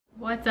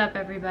What's up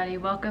everybody?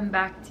 Welcome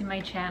back to my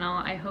channel.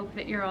 I hope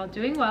that you're all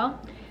doing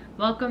well.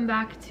 Welcome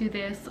back to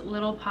this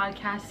little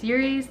podcast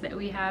series that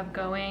we have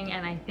going,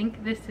 and I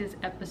think this is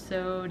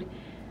episode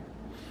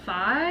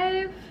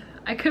 5.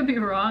 I could be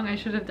wrong, I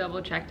should have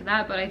double checked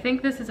that, but I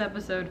think this is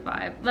episode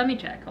 5. Let me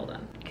check, hold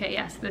on. Okay,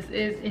 yes, this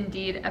is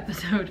indeed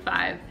episode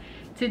 5.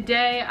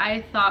 Today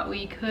I thought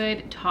we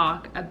could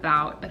talk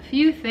about a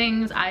few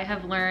things I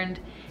have learned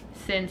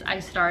since I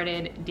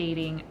started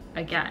dating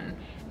again.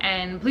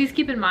 And please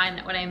keep in mind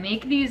that when I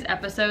make these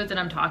episodes and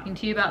I'm talking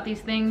to you about these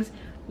things,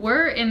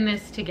 we're in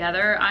this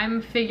together.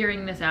 I'm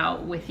figuring this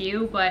out with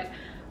you, but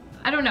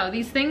I don't know,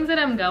 these things that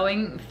I'm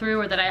going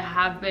through or that I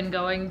have been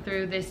going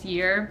through this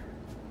year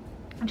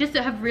just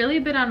have really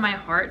been on my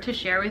heart to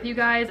share with you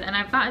guys. And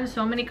I've gotten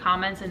so many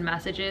comments and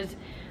messages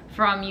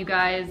from you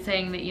guys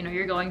saying that, you know,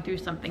 you're going through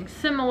something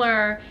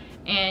similar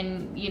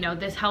and, you know,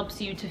 this helps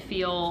you to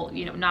feel,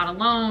 you know, not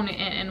alone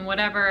and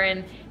whatever.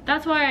 And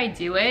that's why I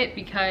do it,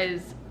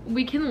 because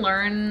we can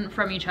learn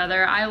from each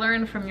other. I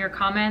learn from your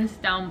comments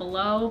down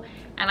below,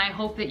 and I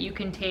hope that you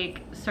can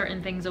take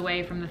certain things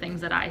away from the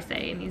things that I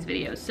say in these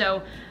videos.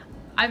 So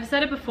I've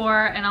said it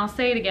before and I'll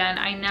say it again,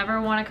 I never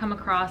want to come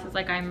across as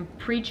like I'm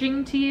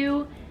preaching to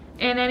you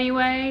in any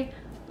way.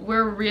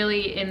 We're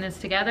really in this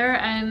together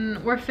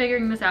and we're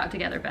figuring this out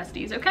together,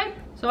 besties, okay?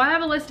 So I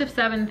have a list of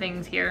 7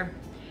 things here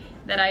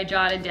that I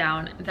jotted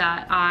down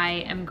that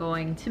I am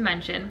going to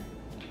mention.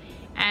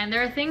 And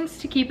there are things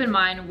to keep in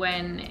mind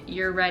when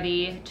you're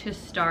ready to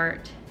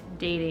start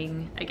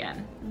dating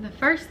again. The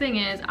first thing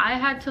is I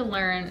had to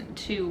learn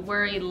to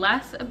worry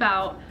less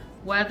about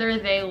whether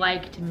they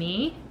liked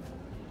me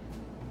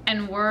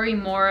and worry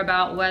more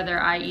about whether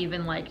I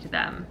even liked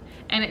them.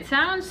 And it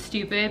sounds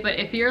stupid, but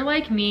if you're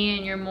like me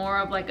and you're more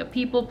of like a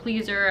people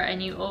pleaser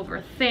and you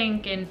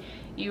overthink and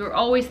you're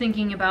always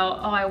thinking about,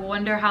 oh, I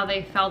wonder how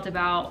they felt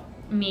about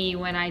me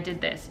when I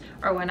did this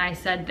or when I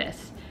said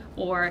this,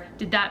 or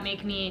did that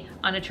make me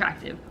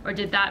unattractive, or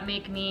did that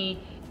make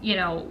me, you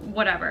know,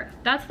 whatever.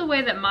 That's the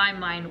way that my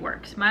mind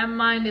works. My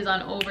mind is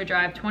on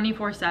overdrive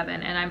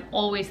 24/7 and I'm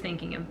always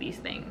thinking of these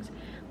things.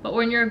 But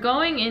when you're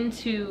going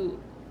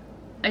into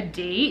a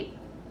date,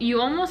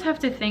 you almost have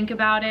to think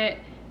about it,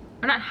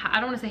 or not, I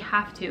don't want to say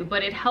have to,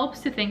 but it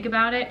helps to think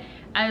about it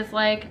as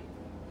like,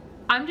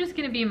 I'm just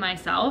gonna be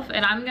myself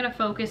and I'm gonna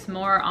focus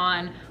more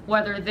on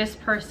whether this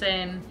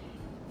person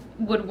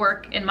would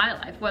work in my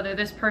life, whether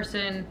this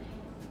person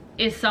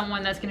is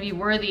someone that's gonna be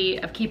worthy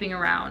of keeping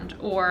around,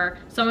 or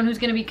someone who's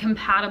gonna be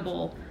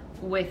compatible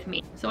with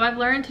me. So I've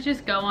learned to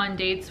just go on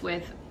dates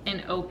with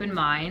an open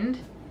mind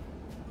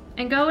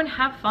and go and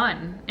have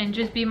fun and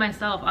just be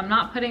myself. I'm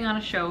not putting on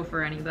a show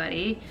for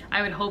anybody.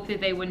 I would hope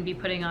that they wouldn't be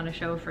putting on a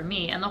show for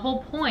me. And the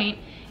whole point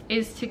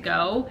is to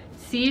go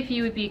see if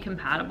you would be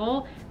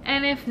compatible,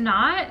 and if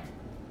not,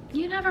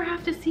 you never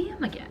have to see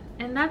them again.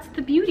 And that's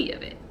the beauty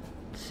of it.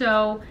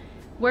 So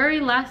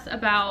worry less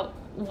about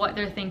what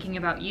they're thinking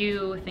about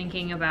you,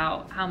 thinking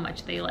about how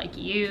much they like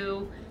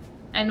you,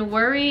 and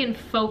worry and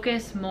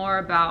focus more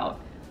about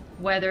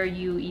whether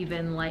you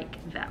even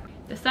like them.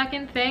 The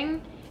second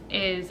thing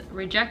is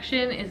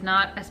rejection is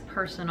not as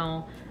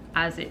personal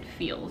as it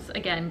feels.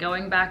 Again,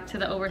 going back to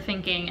the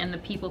overthinking and the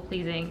people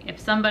pleasing, if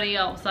somebody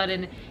all of a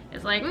sudden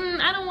is like,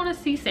 I don't want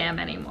to see Sam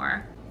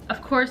anymore,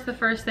 of course the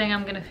first thing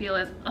I'm gonna feel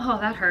is, oh,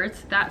 that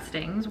hurts, that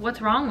stings,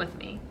 what's wrong with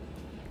me?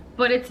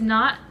 But it's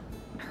not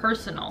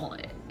personal.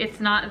 It's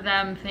not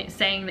them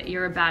saying that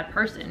you're a bad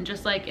person.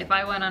 Just like if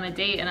I went on a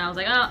date and I was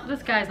like, oh,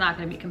 this guy's not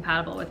gonna be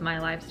compatible with my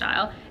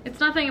lifestyle. It's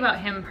nothing about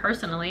him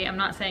personally. I'm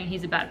not saying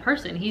he's a bad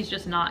person. He's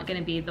just not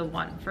gonna be the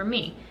one for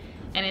me.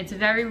 And it's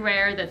very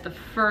rare that the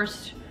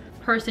first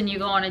person you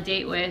go on a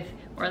date with,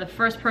 or the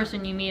first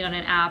person you meet on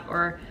an app,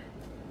 or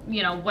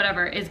you know,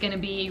 whatever, is gonna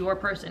be your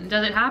person.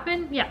 Does it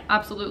happen? Yeah,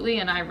 absolutely.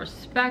 And I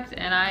respect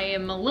and I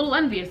am a little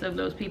envious of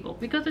those people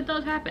because it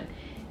does happen.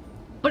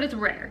 But it's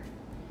rare.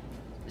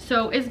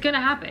 So it's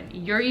gonna happen.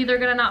 You're either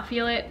gonna not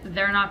feel it,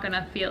 they're not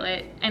gonna feel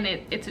it, and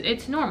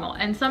it's normal.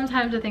 And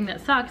sometimes the thing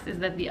that sucks is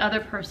that the other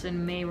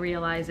person may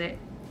realize it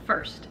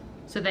first.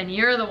 So then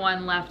you're the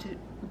one left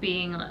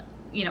being,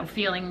 you know,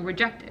 feeling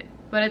rejected.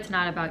 But it's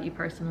not about you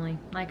personally.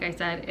 Like I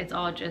said, it's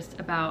all just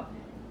about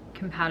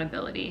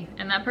compatibility.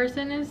 And that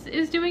person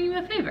is doing you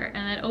a favor,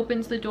 and it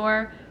opens the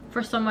door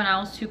for someone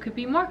else who could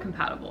be more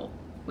compatible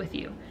with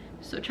you.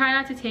 So try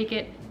not to take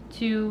it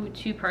too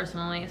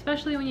personally,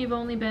 especially when you've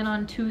only been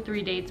on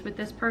 2-3 dates with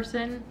this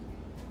person.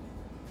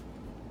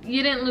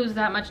 You didn't lose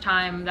that much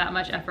time, that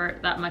much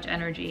effort, that much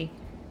energy,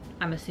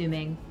 I'm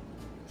assuming.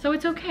 So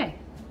it's okay.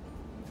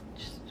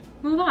 Just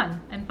move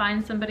on and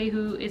find somebody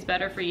who is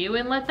better for you,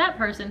 and let that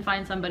person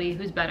find somebody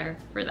who's better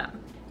for them.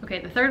 Okay,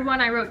 the third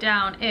one I wrote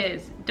down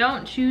is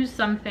don't choose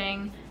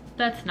something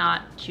that's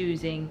not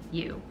choosing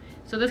you.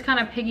 So this kind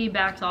of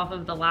piggybacks off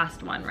of the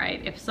last one, right?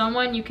 If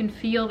someone, you can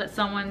feel that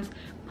someone's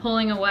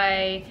pulling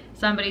away,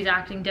 somebody's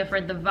acting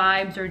different, the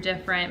vibes are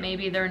different,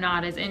 maybe they're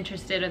not as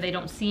interested or they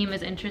don't seem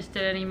as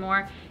interested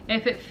anymore.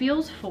 If it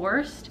feels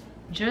forced,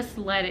 just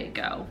let it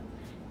go.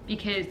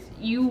 because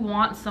you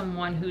want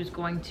someone who's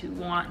going to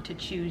want to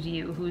choose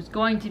you, who's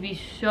going to be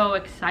so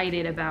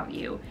excited about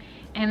you.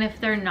 And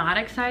if they're not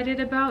excited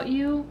about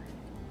you,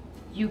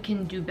 you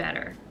can do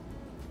better.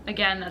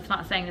 Again, that's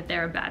not saying that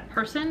they're a bad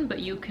person, but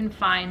you can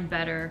find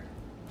better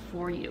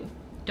for you.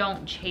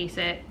 Don't chase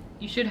it.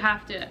 You should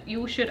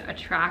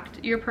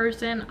attract your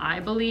person, I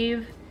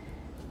believe.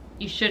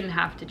 You shouldn't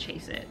have to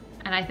chase it.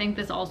 And I think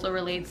this also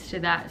relates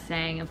to that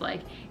saying of like,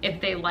 if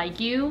they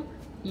like you,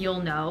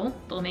 you'll know.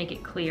 They'll make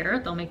it clear.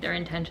 They'll make their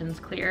intentions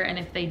clear. And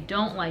if they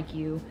don't like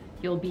you,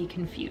 you'll be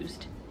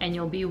confused and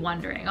you'll be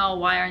wondering, oh,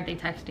 why aren't they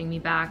texting me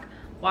back?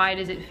 Why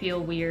does it feel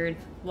weird?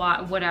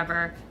 Why,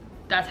 whatever.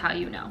 That's how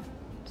you know.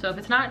 So if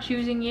it's not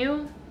choosing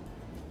you,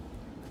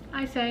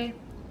 I say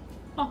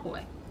walk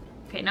away.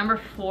 Okay, number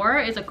 4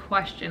 is a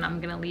question I'm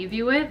gonna leave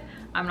you with.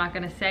 I'm not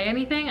gonna say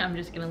anything, I'm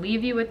just gonna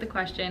leave you with the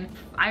question.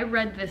 I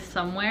read this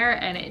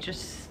somewhere and it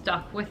just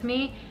stuck with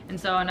me, and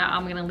so now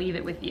I'm gonna leave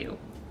it with you.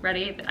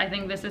 Ready? I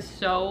think this is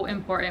so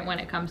important when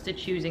it comes to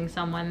choosing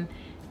someone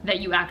that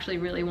you actually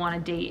really wanna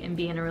date and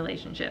be in a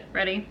relationship.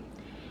 Ready?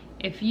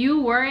 If you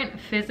weren't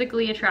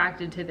physically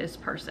attracted to this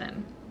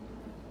person,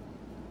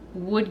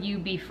 would you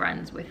be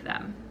friends with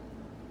them?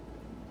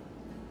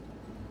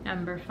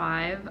 Number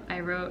 5, I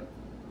wrote,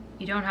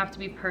 you don't have to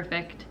be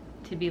perfect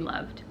to be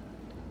loved.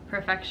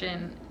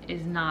 Perfection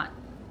is not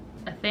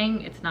a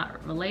thing, it's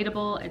not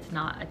relatable, it's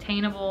not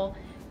attainable.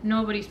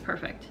 Nobody's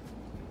perfect.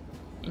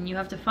 And you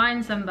have to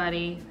find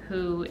somebody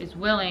who is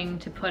willing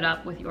to put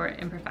up with your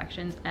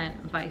imperfections and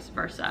vice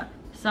versa.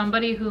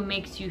 Somebody who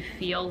makes you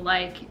feel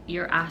like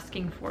you're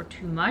asking for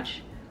too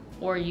much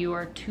or you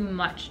are too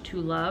much to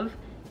love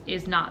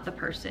is not the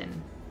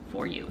person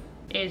for you.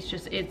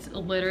 It's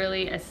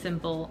literally as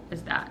simple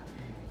as that.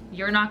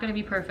 You're not gonna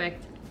be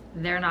perfect,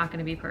 they're not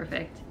gonna be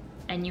perfect,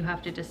 and you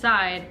have to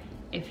decide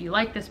if you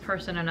like this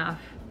person enough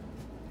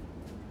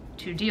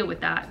to deal with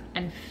that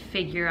and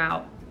figure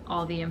out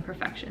all the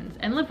imperfections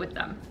and live with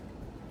them.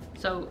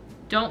 So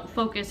don't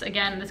focus,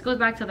 again, this goes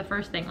back to the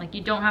first thing, like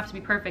you don't have to be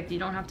perfect, you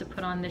don't have to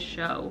put on this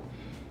show.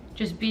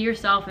 Just be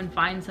yourself and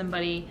find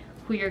somebody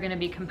who you're gonna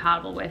be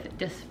compatible with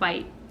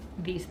despite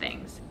these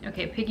things.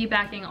 Okay,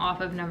 piggybacking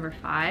off of number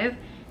 5,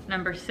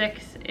 number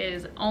 6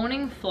 is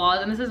owning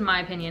flaws, and this is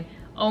my opinion.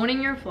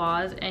 Owning your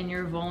flaws and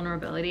your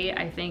vulnerability,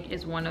 I think,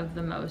 is one of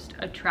the most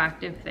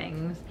attractive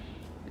things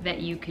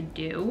that you could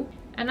do.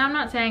 And I'm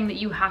not saying that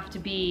you have to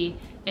be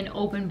an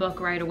open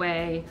book right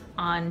away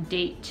on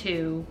date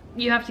 2.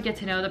 You have to get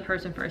to know the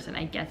person first, and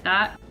I get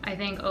that. I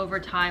think over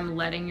time,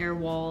 letting your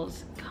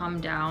walls come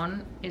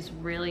down is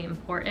really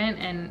important.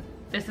 And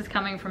this is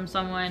coming from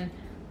someone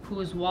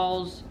whose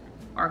walls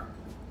are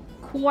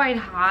quite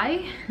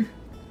high.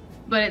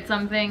 But it's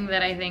something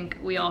that I think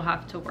we all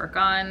have to work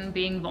on.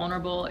 Being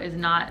vulnerable is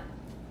not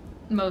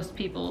most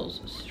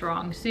people's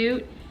strong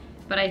suit,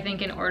 but I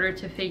think in order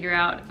to figure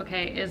out,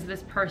 okay, is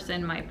this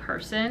person my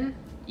person?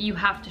 You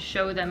have to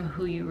show them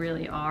who you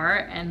really are,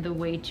 and the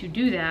way to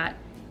do that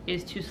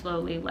is to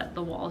slowly let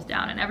the walls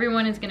down. And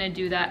everyone is gonna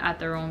do that at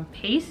their own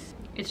pace.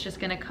 It's just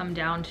gonna come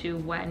down to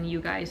when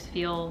you guys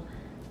feel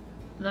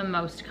the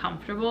most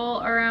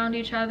comfortable around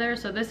each other.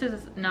 So this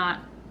is not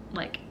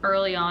like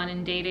early on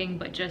in dating,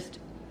 but just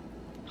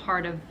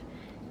part of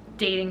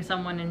dating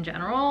someone in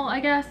general,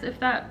 I guess, if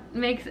that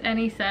makes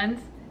any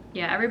sense.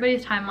 Yeah,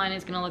 everybody's timeline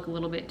is gonna look a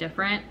little bit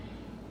different,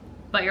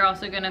 but you're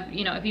also gonna,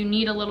 you know, if you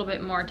need a little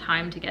bit more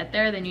time to get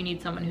there, then you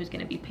need someone who's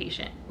gonna be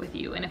patient with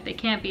you. And if they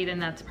can't be, then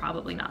that's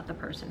probably not the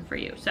person for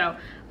you. So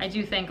I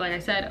do think, like I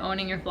said,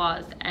 owning your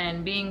flaws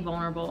and being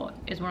vulnerable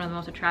is one of the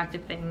most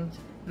attractive things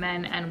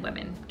men and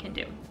women can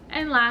do.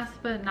 And last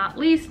but not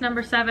least,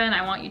 number 7,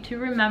 I want you to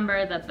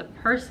remember that the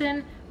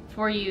person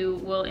for you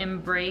will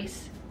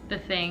embrace the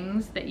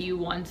things that you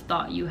once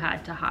thought you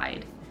had to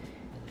hide.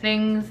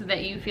 Things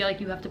that you feel like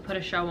you have to put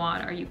a show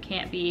on, or you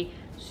can't be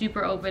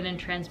super open and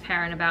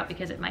transparent about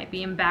because it might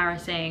be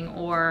embarrassing,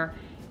 or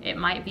it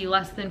might be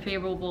less than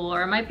favorable,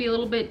 or it might be a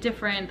little bit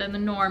different than the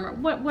norm, or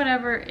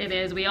whatever it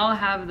is. We all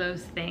have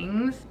those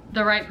things.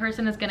 The right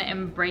person is gonna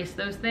embrace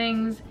those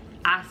things,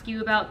 ask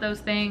you about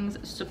those things,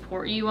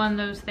 support you on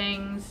those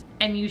things,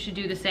 and you should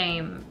do the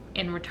same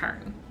in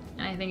return.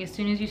 And I think as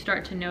soon as you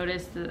start to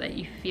notice that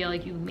you feel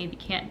like you maybe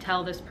can't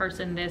tell this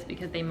person this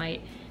because they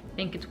might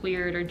think it's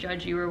weird or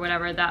judge you or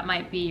whatever, that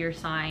might be your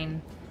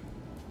sign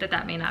that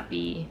that may not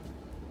be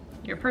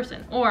your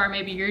person. Or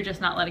maybe you're just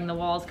not letting the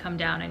walls come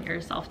down and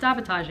you're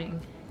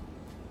self-sabotaging,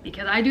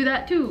 because I do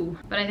that too.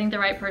 But I think the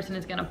right person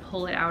is gonna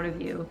pull it out of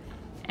you,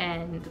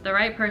 and the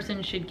right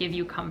person should give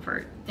you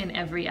comfort in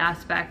every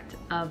aspect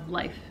of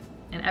life,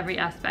 in every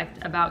aspect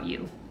about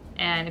you.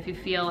 And if you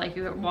feel like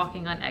you're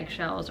walking on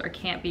eggshells or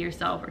can't be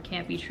yourself or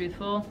can't be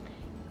truthful,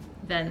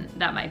 then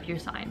that might be your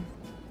sign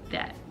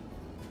that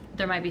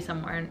there might be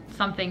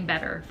something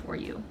better for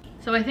you.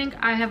 So I think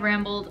I have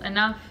rambled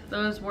enough.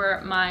 Those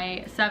were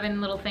my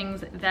 7 little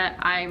things that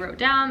I wrote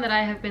down that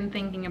I have been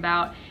thinking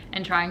about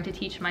and trying to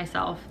teach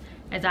myself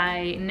as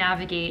I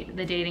navigate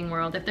the dating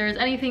world. If there's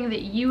anything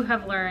that you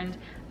have learned,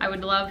 I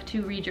would love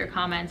to read your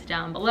comments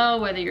down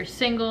below, whether you're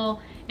single,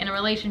 in a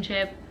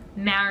relationship,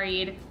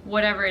 married,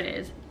 whatever it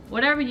is,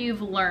 whatever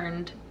you've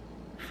learned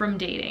from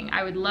dating.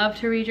 I would love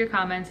to read your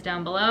comments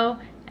down below,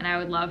 and I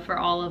would love for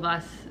all of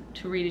us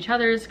to read each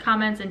other's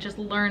comments and just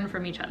learn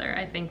from each other.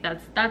 I think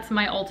that's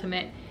my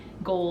ultimate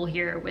goal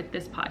here with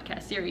this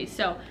podcast series.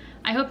 So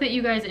I hope that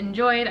you guys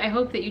enjoyed. I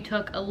hope that you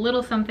took a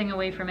little something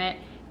away from it.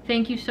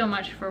 Thank you so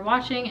much for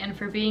watching and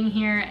for being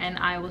here, and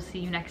I will see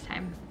you next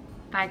time.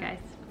 Bye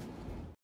guys.